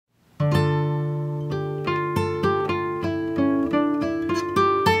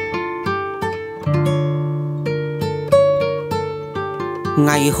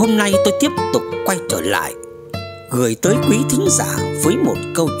Ngày hôm nay tôi tiếp tục quay trở lại, gửi tới quý thính giả với một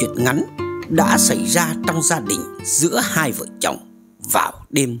câu chuyện ngắn đã xảy ra trong gia đình giữa hai vợ chồng vào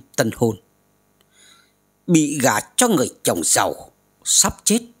đêm tân hôn. Bị gả cho người chồng giàu, sắp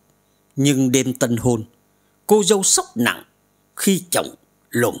chết, nhưng đêm tân hôn, cô dâu sốc nặng khi chồng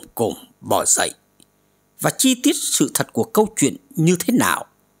lồm cồm bò dậy. Và chi tiết sự thật của câu chuyện như thế nào?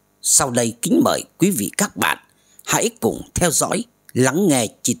 Sau đây kính mời quý vị các bạn hãy cùng theo dõi, lắng nghe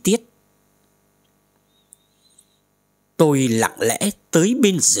chi tiết. Tôi lặng lẽ tới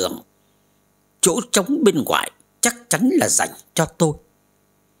bên giường. Chỗ trống bên ngoài chắc chắn là dành cho tôi.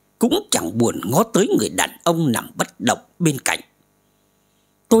 Cũng chẳng buồn ngó tới người đàn ông nằm bất động bên cạnh.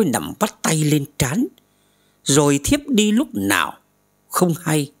 Tôi nằm bắt tay lên trán, rồi thiếp đi lúc nào không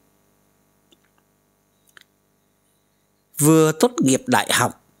hay. Vừa tốt nghiệp đại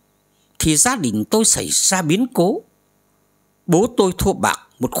học thì gia đình tôi xảy ra biến cố. Bố tôi thua bạc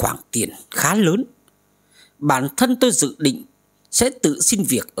một khoản tiền khá lớn. Bản thân tôi dự định sẽ tự xin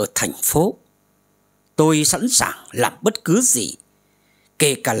việc ở thành phố. Tôi sẵn sàng làm bất cứ gì,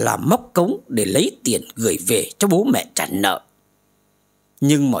 kể cả là móc cống để lấy tiền gửi về cho bố mẹ trả nợ.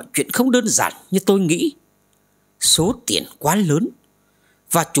 Nhưng mọi chuyện không đơn giản như tôi nghĩ. Số tiền quá lớn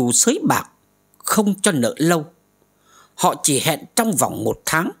và chủ sới bạc không cho nợ lâu. Họ chỉ hẹn trong vòng 1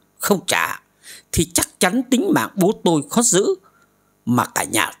 tháng không trả thì chắc chắn tính mạng bố tôi khó giữ, mà cả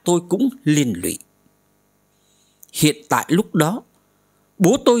nhà tôi cũng liên lụy. Hiện tại lúc đó,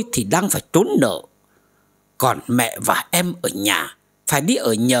 bố tôi thì đang phải trốn nợ, còn mẹ và em ở nhà phải đi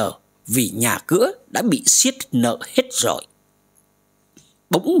ở nhờ vì nhà cửa đã bị siết nợ hết rồi.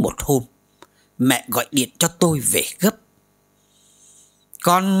 Bỗng một hôm, mẹ gọi điện cho tôi về gấp.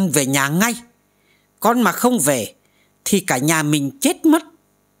 Con về nhà ngay. Con mà không về thì cả nhà mình chết mất.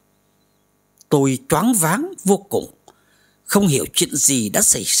 Tôi choáng váng vô cùng, không hiểu chuyện gì đã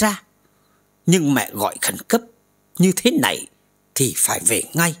xảy ra. Nhưng mẹ gọi khẩn cấp như thế này thì phải về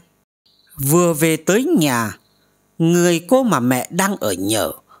ngay. Vừa về tới nhà, người cô mà mẹ đang ở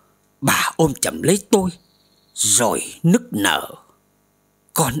nhờ, bà ôm chầm lấy tôi rồi nức nở.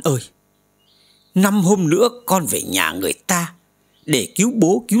 Con ơi, 5 hôm nữa con về nhà người ta để cứu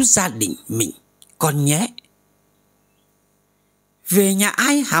bố cứu gia đình mình con nhé. Về nhà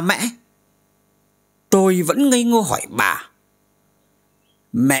ai hả mẹ? Tôi vẫn ngây ngô hỏi bà.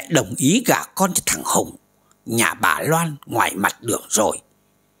 Mẹ đồng ý gả con cho thằng Hùng, nhà bà Loan ngoài mặt đường rồi.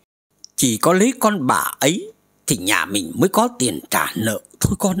 Chỉ có lấy con bà ấy thì nhà mình mới có tiền trả nợ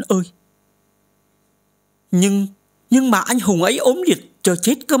thôi con ơi. Nhưng mà anh Hùng ấy ốm liệt chờ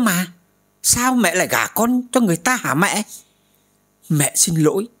chết cơ mà. Sao mẹ lại gả con cho người ta hả mẹ? Mẹ xin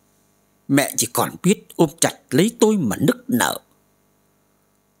lỗi. Mẹ chỉ còn biết ôm chặt lấy tôi mà nức nở.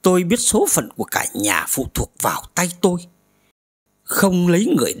 Tôi biết số phận của cả nhà phụ thuộc vào tay tôi. Không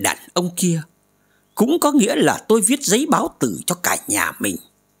lấy người đàn ông kia cũng có nghĩa là tôi viết giấy báo tử cho cả nhà mình.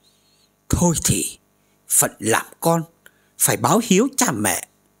 Thôi thì phận làm con phải báo hiếu cha mẹ.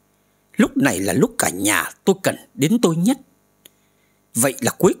 Lúc này là lúc cả nhà tôi cần đến tôi nhất. Vậy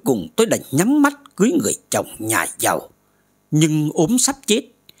là cuối cùng tôi đành nhắm mắt cưới người chồng nhà giàu nhưng ốm sắp chết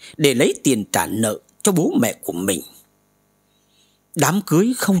để lấy tiền trả nợ cho bố mẹ của mình. Đám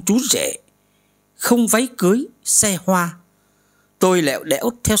cưới không chú rể, không váy cưới, xe hoa. Tôi lẹo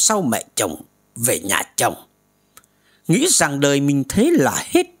đẽo theo sau mẹ chồng về nhà chồng, nghĩ rằng đời mình thế là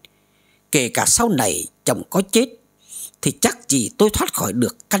hết. Kể cả sau này chồng có chết thì chắc gì tôi thoát khỏi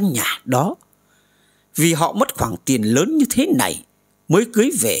được căn nhà đó. Vì họ mất khoản tiền lớn như thế này mới cưới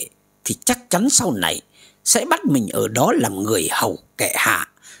về thì chắc chắn sau này sẽ bắt mình ở đó làm người hầu kẻ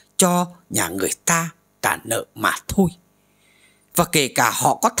hạ cho nhà người ta trả nợ mà thôi. Và kể cả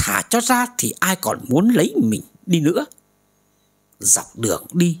họ có thả cho ra thì ai còn muốn lấy mình đi nữa. Dọc đường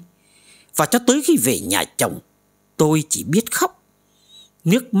đi và cho tới khi về nhà chồng, tôi chỉ biết khóc.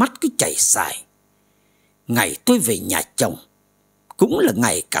 Nước mắt cứ chảy dài. Ngày tôi về nhà chồng cũng là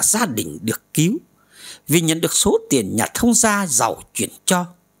ngày cả gia đình được cứu, vì nhận được số tiền nhà thông gia giàu chuyển cho.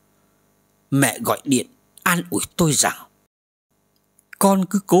 Mẹ gọi điện an ủi tôi rằng con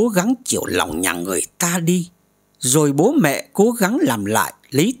cứ cố gắng chiều lòng nhà người ta đi, rồi bố mẹ cố gắng làm lại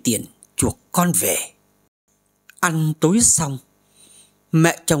lấy tiền chuộc con về. Ăn tối xong,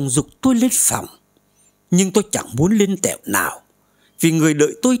 mẹ chồng giục tôi lên phòng, nhưng tôi chẳng muốn lên tẹo nào, vì người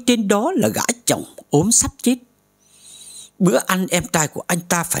đợi tôi trên đó là gã chồng ốm sắp chết. Bữa ăn em trai của anh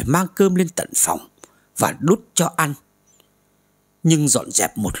ta phải mang cơm lên tận phòng và đút cho ăn. Nhưng dọn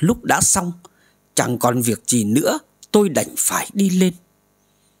dẹp một lúc đã xong, chẳng còn việc gì nữa, tôi đành phải đi lên.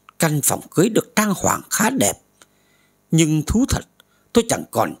 Căn phòng cưới được trang hoàng khá đẹp, nhưng thú thật tôi chẳng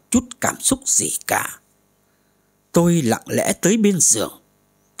còn chút cảm xúc gì cả. Tôi lặng lẽ tới bên giường,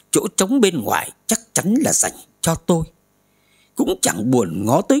 chỗ trống bên ngoài chắc chắn là dành cho tôi. Cũng chẳng buồn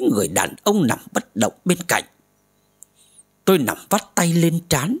ngó tới người đàn ông nằm bất động bên cạnh. Tôi nằm vắt tay lên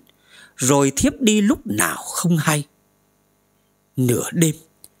trán, rồi thiếp đi lúc nào không hay. Nửa đêm,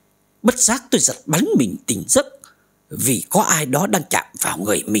 bất giác tôi giật bắn mình tỉnh giấc vì có ai đó đang chạm vào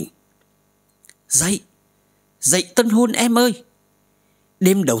người mình. Dậy, dậy tân hôn em ơi.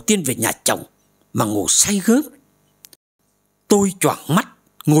 Đêm đầu tiên về nhà chồng mà ngủ say gớm. Tôi choàng mắt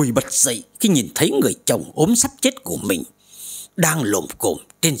ngồi bật dậy khi nhìn thấy người chồng ốm sắp chết của mình đang lồm cồm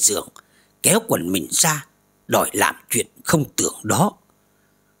trên giường, kéo quần mình ra đòi làm chuyện không tưởng đó.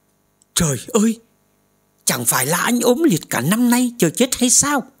 Trời ơi, chẳng phải là anh ốm liệt cả năm nay chờ chết hay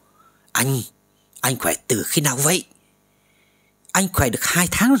sao? Anh khỏe từ khi nào vậy? Anh khỏe được 2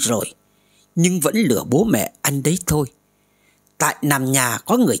 tháng rồi, nhưng vẫn lừa bố mẹ anh đấy thôi. Tại nằm nhà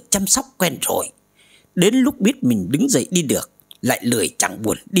có người chăm sóc quen rồi, đến lúc biết mình đứng dậy đi được lại lười chẳng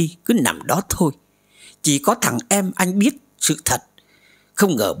buồn đi, cứ nằm đó thôi. Chỉ có thằng em anh biết sự thật.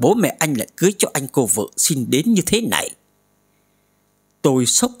 Không ngờ bố mẹ anh lại cưới cho anh cô vợ xin đến như thế này. Tôi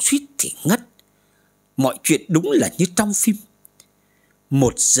sốc suýt thì ngất. Mọi chuyện đúng là như trong phim.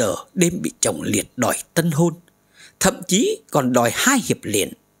 1 giờ đêm bị chồng liệt đòi tân hôn, thậm chí còn đòi 2 hiệp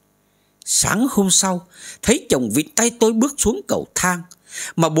liền. Sáng hôm sau thấy chồng vịn tay tôi bước xuống cầu thang,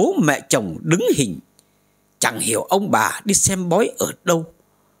 mà bố mẹ chồng đứng hình. Chẳng hiểu ông bà đi xem bói ở đâu.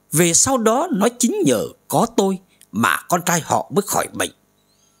 Về sau đó nói chính nhờ có tôi mà con trai họ mới khỏi bệnh.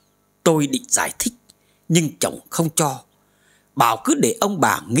 Tôi định giải thích, nhưng chồng không cho, bảo cứ để ông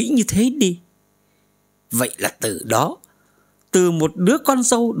bà nghĩ như thế đi. Vậy là từ đó, từ một đứa con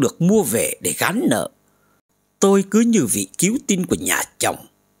dâu được mua về để gán nợ, tôi cứ như vị cứu tinh của nhà chồng.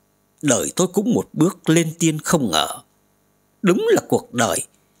 Đời tôi cũng một bước lên tiên không ngờ. Đúng là cuộc đời,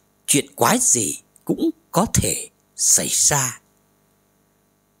 chuyện quái gì cũng có thể xảy ra.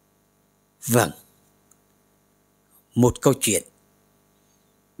 Vâng, một câu chuyện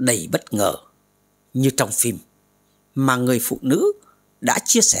đầy bất ngờ như trong phim, mà người phụ nữ đã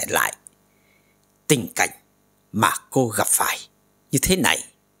chia sẻ lại tình cảnh mà cô gặp phải như thế này.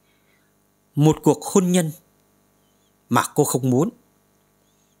 Một cuộc hôn nhân mà cô không muốn,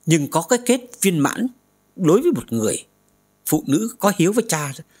 nhưng có cái kết viên mãn đối với một người phụ nữ có hiếu với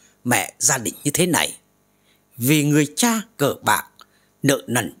cha mẹ gia đình như thế này. Vì người cha cờ bạc, nợ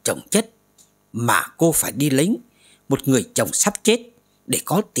nần chồng chất, mà cô phải đi lấy một người chồng sắp chết để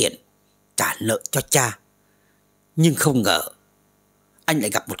có tiền trả nợ cho cha. Nhưng không ngờ anh lại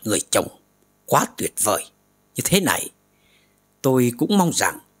gặp một người chồng quá tuyệt vời như thế này. Tôi cũng mong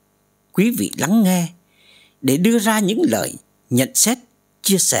rằng quý vị lắng nghe để đưa ra những lời nhận xét,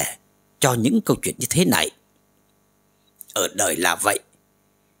 chia sẻ cho những câu chuyện như thế này. Ở đời là vậy,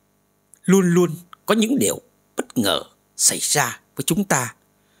 luôn luôn có những điều bất ngờ xảy ra với chúng ta.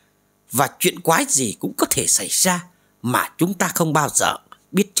 Và chuyện quái gì cũng có thể xảy ra mà chúng ta không bao giờ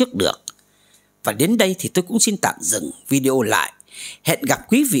biết trước được. Và đến đây thì tôi cũng xin tạm dừng video lại. Hẹn gặp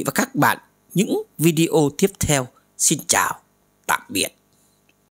quý vị và các bạn những video tiếp theo. Xin chào, tạm biệt.